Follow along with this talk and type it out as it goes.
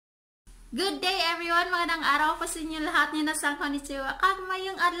Good day everyone! Magandang araw po sa inyo lahat. Minasan konnichiwa.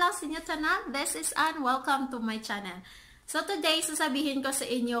 Kagmayong adlaw sa inyo tanan. This is Ann. Welcome to my channel. So today, sasabihin ko sa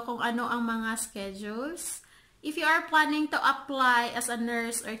inyo kung ano ang mga schedules. If you are planning to apply as a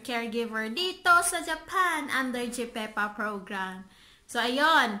nurse or caregiver dito sa Japan under JPEPA program. So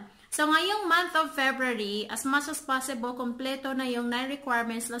ayun. So ngayong month of February, as much as possible, kompleto na yung 9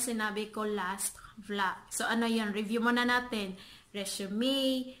 requirements na sinabi ko last vlog. So ano yun? Review muna natin.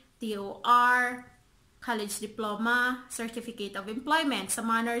 Resume, TOR, college diploma, certificate of employment. Sa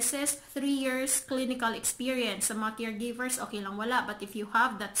mga nurses, 3 years clinical experience. Sa mga caregivers, okay lang wala. But if you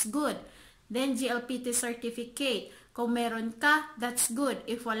have, that's good. Then, GLPT certificate. Kung meron ka, that's good.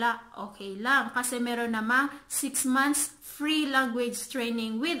 If wala, okay lang. Kasi meron namang 6 months free language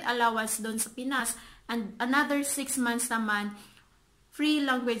training with allowance doon sa Pinas. And another 6 months naman, free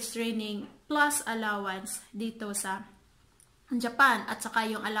language training plus allowance dito sa Japan, at saka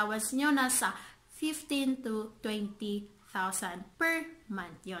yung allowance nyo nasa 15 to 20,000 per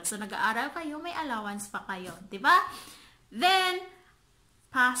month yun. So nag-aaral kayo, may allowance pa kayo, di ba? Then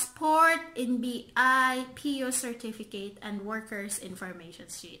passport, NBI, PO certificate, and workers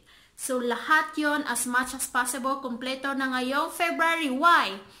information sheet. So lahat yon as much as possible kompleto na ngayong February.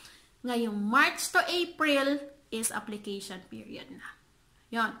 Why? Ngayong March to April is application period na.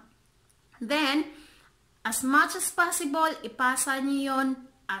 Yon. Then as much as possible, ipasa niyo yon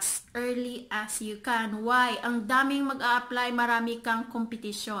as early as you can. Why? Ang daming mag-a-apply, marami kang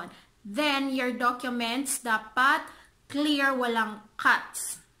competition. Then, your documents dapat clear, walang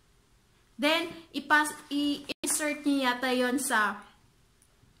cuts. Then, i-insert niyo yata yon sa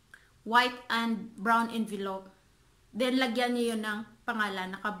white and brown envelope. Then, lagyan niyo yon ng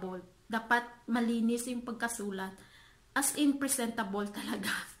pangalan, naka-bold. Dapat malinis yung pagkasulat. As in, presentable talaga.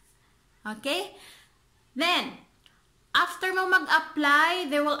 Okay? Then, after mo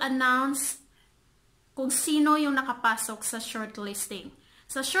mag-apply, they will announce kung sino yung nakapasok sa shortlisting.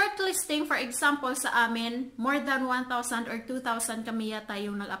 Sa shortlisting, for example, sa amin, more than 1,000 or 2,000 kami yata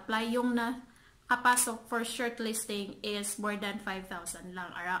yung nag-apply. Yung nakapasok for shortlisting is more than 5,000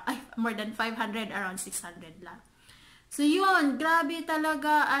 lang. More than 500, around 600 lang. So yun, grabe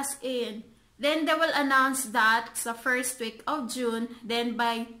talaga as in. Then, they will announce that sa first week of June. Then,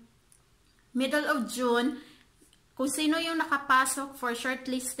 by middle of June, kung sino yung nakapasok for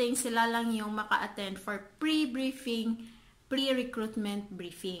shortlisting, sila lang yung maka-attend for pre-briefing, pre-recruitment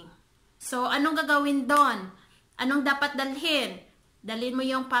briefing. So, anong gagawin doon? Anong dapat dalhin? Dalhin mo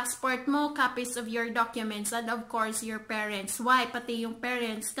yung passport mo, copies of your documents, and of course, your parents. Why? Pati yung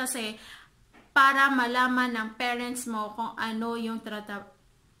parents, kasi para malaman ng parents mo kung ano yung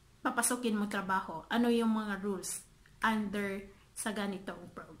papasukin mo trabaho. Ano yung mga rules under sa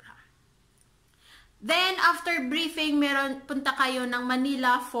ganitong program. Then, after briefing, punta kayo ng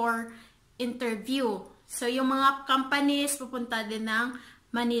Manila for interview. So, yung mga companies pupunta din ng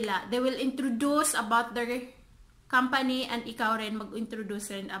Manila. They will introduce about their company and ikaw rin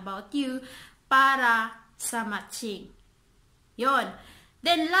mag-introduce rin about you para sa matching. Yon.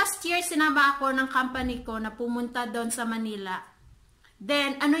 Then, last year, sinama ako ng company ko na pumunta doon sa Manila.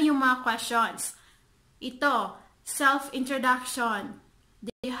 Then, ano yung mga questions? Ito, self-introduction. Do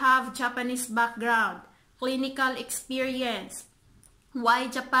you have Japanese background? Clinical experience? Why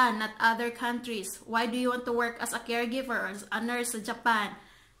Japan, not other countries? Why do you want to work as a caregiver or as a nurse in Japan?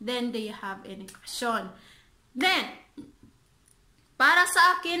 Then, do you have any question? Then, para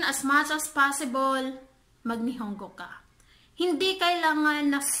sa akin, as much as possible, mag-Nihongo ka. Hindi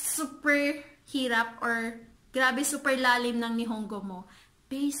kailangan na super hirap or grabe super lalim ng Nihongo mo.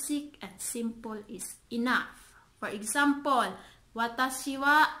 Basic and simple is enough. For example, Watashi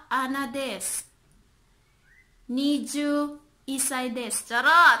wa Ana desu. 21 desu.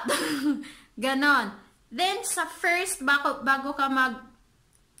 Charot! Ganon. Then, sa first, bago ka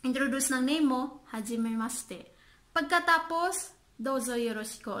mag-introduce ng name mo, hajimemashite. Pagkatapos, dozo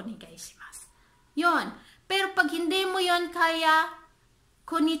yoroshiku onegai shimasu. Yun. Pero pag hindi mo yon kaya,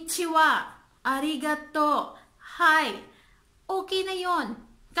 konnichiwa, arigato, hi, okay na yon.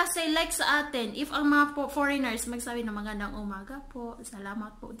 Kasi like sa atin, if ang mga foreigners magsabi na magandang umaga po,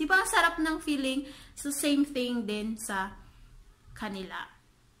 salamat po. Di ba ang sarap ng feeling? So same thing din sa kanila.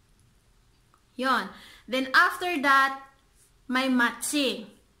 Yon. Then after that, may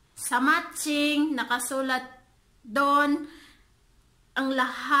matching. Sa matching, nakasulat doon ang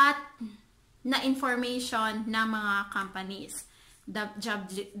lahat na information ng mga companies. The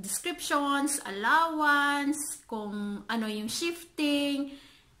job descriptions, allowance, kung ano yung shifting,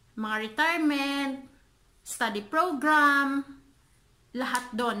 mga retirement, study program, lahat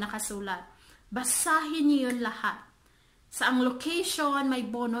doon nakasulat. Basahin niyo yun lahat. saang location, may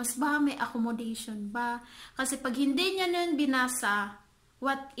bonus ba, may accommodation ba. Kasi pag hindi niya nun binasa,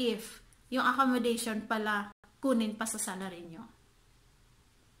 what if yung accommodation pala kunin pa sa salary nyo?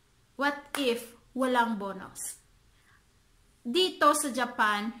 What if walang bonus? Dito sa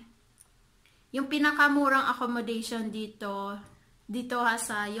Japan, yung pinakamurang accommodation dito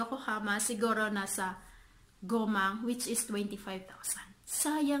sa Yokohama, siguro nasa Gomang, which is 25,000.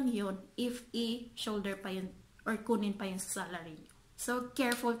 Sayang yun if i-shoulder pa yun or kunin pa yun sa salary nyo. So,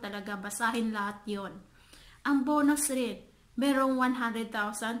 careful talaga. Basahin lahat yun. Ang bonus rin, merong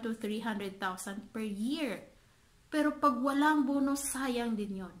 100,000 to 300,000 per year. Pero pag walang bonus, sayang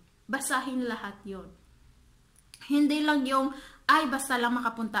din yun. Basahin lahat yun. Hindi lang yung, ay, basta lang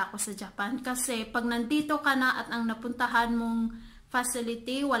makapunta ako sa Japan. Kasi pag nandito ka na at ang napuntahan mong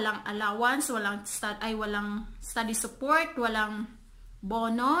facility, walang allowance, walang study support, walang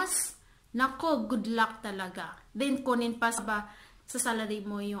bonus, nako, good luck talaga. Then, kunin pa sa salary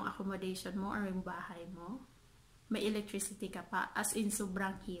mo yung accommodation mo or yung bahay mo. May electricity ka pa. As in,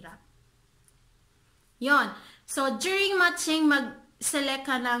 sobrang hirap. Yon. So, during matching, mag-select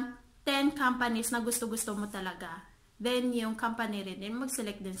ka ng 10 companies na gusto-gusto mo talaga. Then, yung company rin,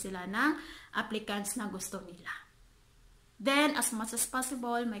 mag-select din sila ng applicants na gusto nila. Then, as much as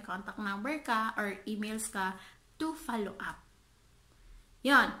possible, may contact number ka or emails ka to follow up.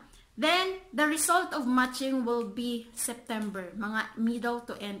 Yon. Then, the result of matching will be September, mga middle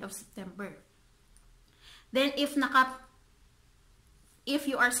to end of September. Then, if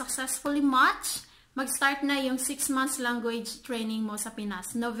you are successfully matched, mag-start na yung 6 months language training mo sa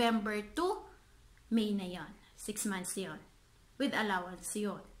Pinas. November to May na yon. 6 months yon. With allowance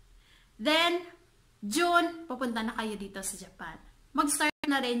yon. Then, June, pupunta na kayo dito sa Japan. Mag-start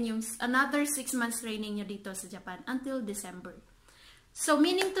na rin yung another 6 months training nyo dito sa Japan until December. So,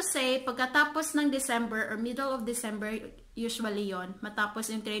 meaning to say, pagkatapos ng December or middle of December, usually yon, matapos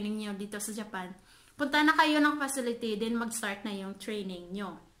yung training nyo dito sa Japan, punta na kayo ng facility, then mag-start na yung training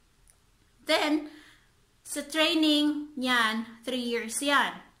nyo. Then, sa training yan, 3 years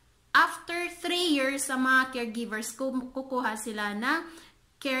yan. After 3 years, sa mga caregivers, kukuha sila ng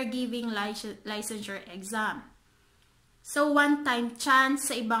caregiving licensure exam. So, one-time chance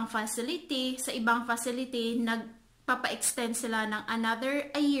sa ibang facility, nagpapa-extend sila ng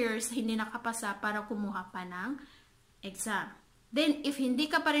another years, hindi nakapasa para kumuha pa ng exam. Then, if hindi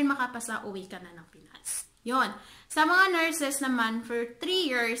ka pa rin makapasa, uwi ka na ng Pinas. Yon. Sa mga nurses naman, for 3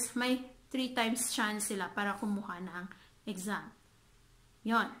 years, may 3 times chance sila para kumuha ng exam.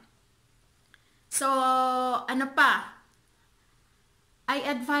 Yon. So, ano pa? I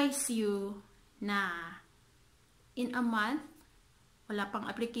advise you na in a month, wala pang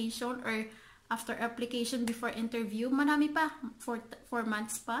application or after application before interview, marami pa, 4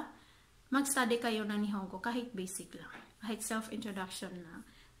 months pa, mag-study kayo ng Nihongo kahit basic lang, kahit self-introduction lang.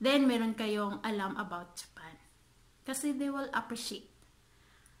 Then, meron kayong alam about Japan. Kasi they will appreciate.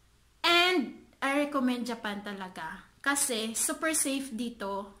 And, I recommend Japan talaga. Kasi, super safe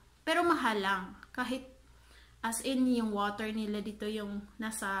dito, pero mahal lang. Kahit, as in, yung water nila dito, yung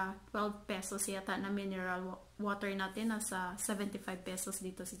nasa 12 pesos yata na mineral water natin, nasa 75 pesos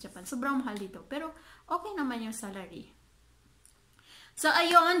dito sa Japan. Sobrang mahal dito. Pero, okay naman yung salary. So,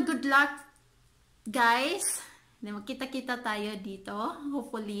 ayun, good luck, guys. Magkita-kita tayo dito,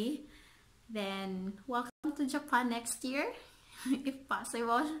 hopefully. Then, welcome to Japan next year, if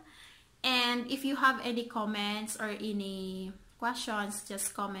possible. And if you have any comments or any questions,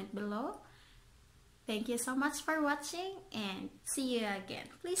 just comment below. Thank you so much for watching and see you again.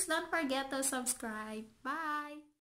 Please don't forget to subscribe. Bye!